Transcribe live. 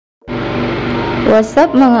What's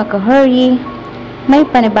up mga ka-hurry? May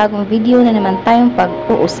panibagong video na naman tayong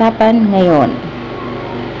pag-uusapan ngayon.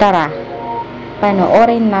 Tara,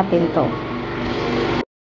 panoorin natin to.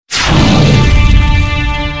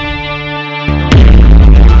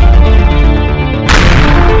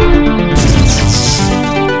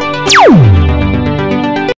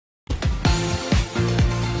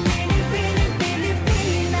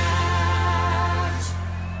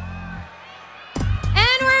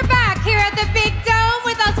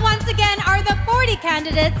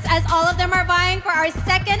 Candidates, as all of them are vying for our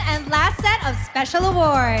second and last set of special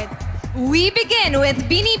awards. We begin with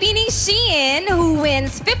Binibining Shein, who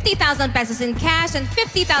wins 50,000 pesos in cash and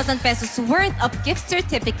 50,000 pesos worth of gift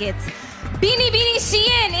certificates. Binibining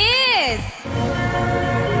Shein is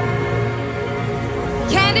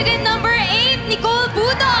candidate number 8, Nicole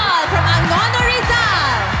Budol from Angono, Rizal.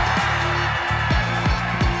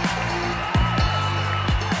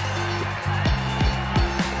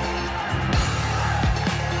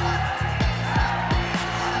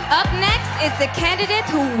 Up next is the candidate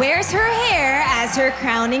who wears her hair as her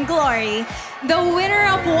crowning glory. The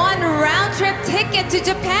winner of one round-trip ticket to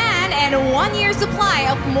Japan and a one-year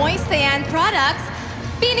supply of Moistayan products,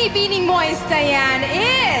 Binibining Moistayan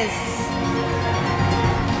is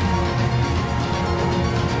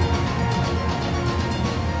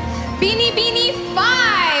Binibini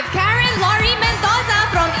 5, Karen Laurie Mendoza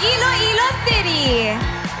from Iloilo City.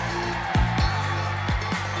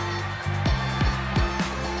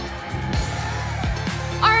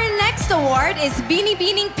 Next award is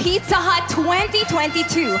Binibining Pizza Hut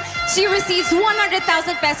 2022. She receives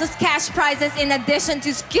 100,000 pesos cash prizes in addition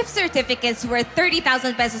to gift certificates worth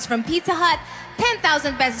 30,000 pesos from Pizza Hut,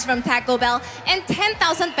 10,000 pesos from Taco Bell, and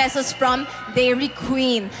 10,000 pesos from Dairy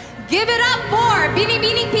Queen. Give it up for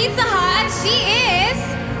Binibining Pizza Hut. She is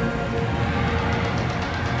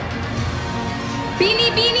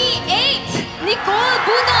Binibini 8, Nicole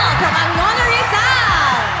Budol from Angono, Rizal.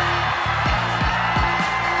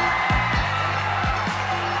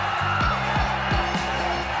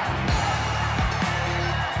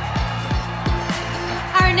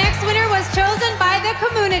 Chosen by the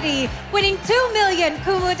community, winning 2 million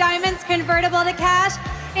Kumu Diamonds convertible to cash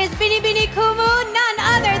is Binibini Kumu, none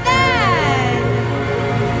other than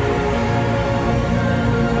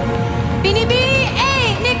Binibini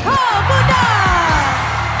 8, Nicole Budol.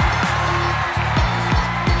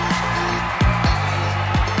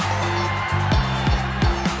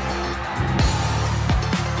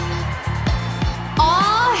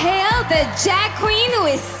 All hail the Jag Queen, who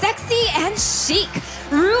is sexy and chic,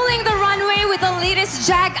 ruling the runway with the latest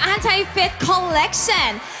Jag Anti-Fit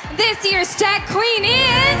collection. This year's Jag Queen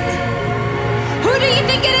is... Who do you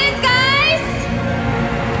think it is, guys?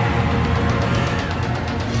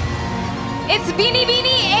 It's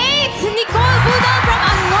Binibini 8, Nicole Budol from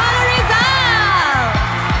Angono, Rizal.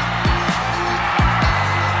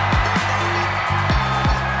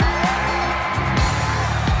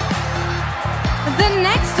 The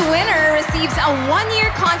next winner receives a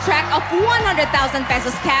one-year contract of 100,000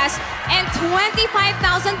 pesos cash and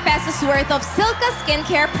 25,000 pesos worth of Silka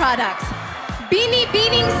skincare products.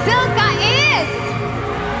 Binibining Silka is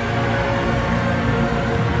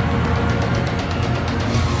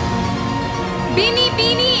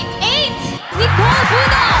Binibini 8, Nicole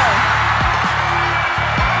Budol.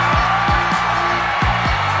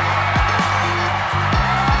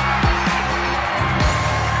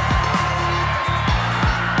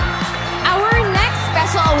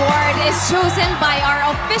 Award is chosen by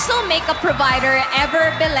our official makeup provider,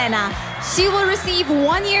 Ever Belena. She will receive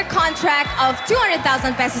one-year contract of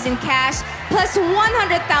 200,000 pesos in cash plus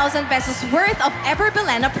 100,000 pesos worth of Ever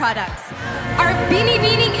Belena products. Our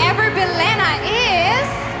Binibining Ever Belena is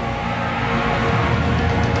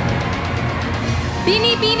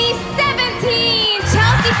Binibini 17,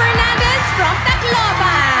 Chelsea Fernandez from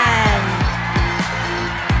Tacloban.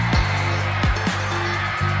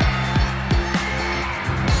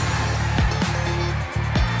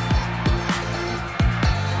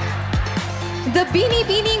 The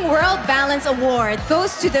Binibining World Balance Award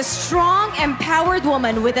goes to the strong, empowered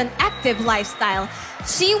woman with an active lifestyle.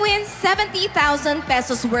 She wins 70,000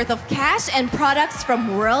 pesos worth of cash and products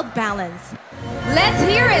from World Balance. Let's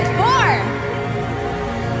hear it for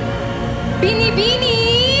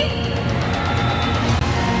Binibini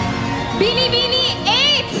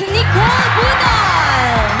 8, Nicole Budol.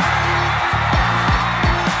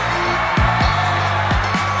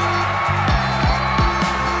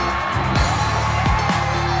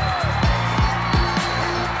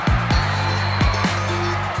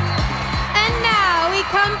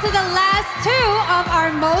 Come to the last two of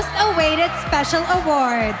our most awaited special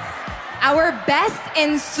awards. Our best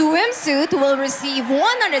in swimsuit will receive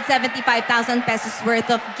 175,000 pesos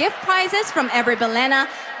worth of gift prizes from Ever Belena,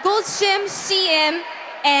 Goldshim, Shein,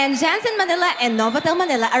 and Jansen Manila and Novotel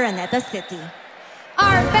Manila, Araneta City.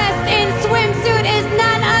 Our best in swimsuit is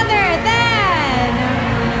none other than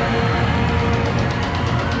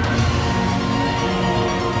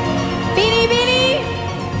Binibining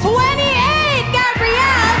 28,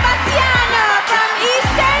 Gabrielle Baciano from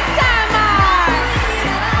Eastern Samar.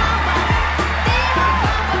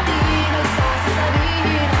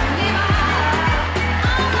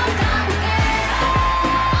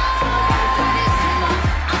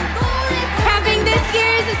 Capping this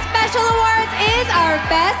year's special awards is our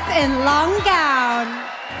best in long gown.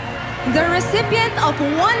 The recipient of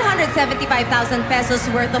 175,000 pesos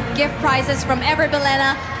worth of gift prizes from Ever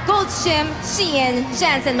Belena, Goldshim, Shein,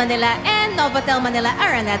 Jansen Manila, and Novotel Manila,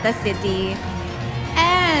 Araneta City.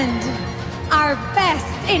 And our best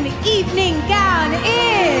in evening gown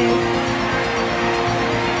is...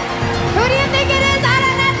 Who do you think it is,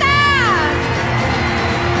 Araneta?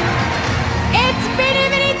 It's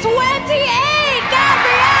Binibining 28,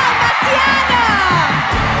 Gabrielle Baciano.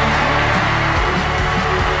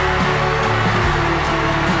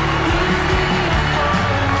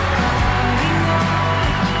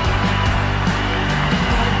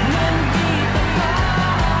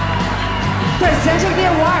 Presenting the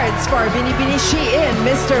awards for Binibining Shein,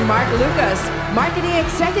 Mr. Mark Lucas, Marketing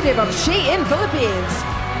Executive of Shein Philippines.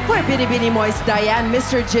 For Binibining Moist Diane,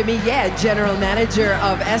 Mr. Jimmy Ye, General Manager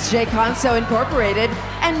of SJ Conso Incorporated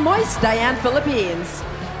and Moist Diane Philippines.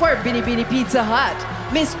 For Binibining Pizza Hut,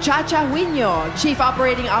 Ms. Chacha Huino, Chief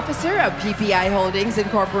Operating Officer of PPI Holdings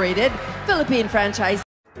Incorporated, Philippine Franchise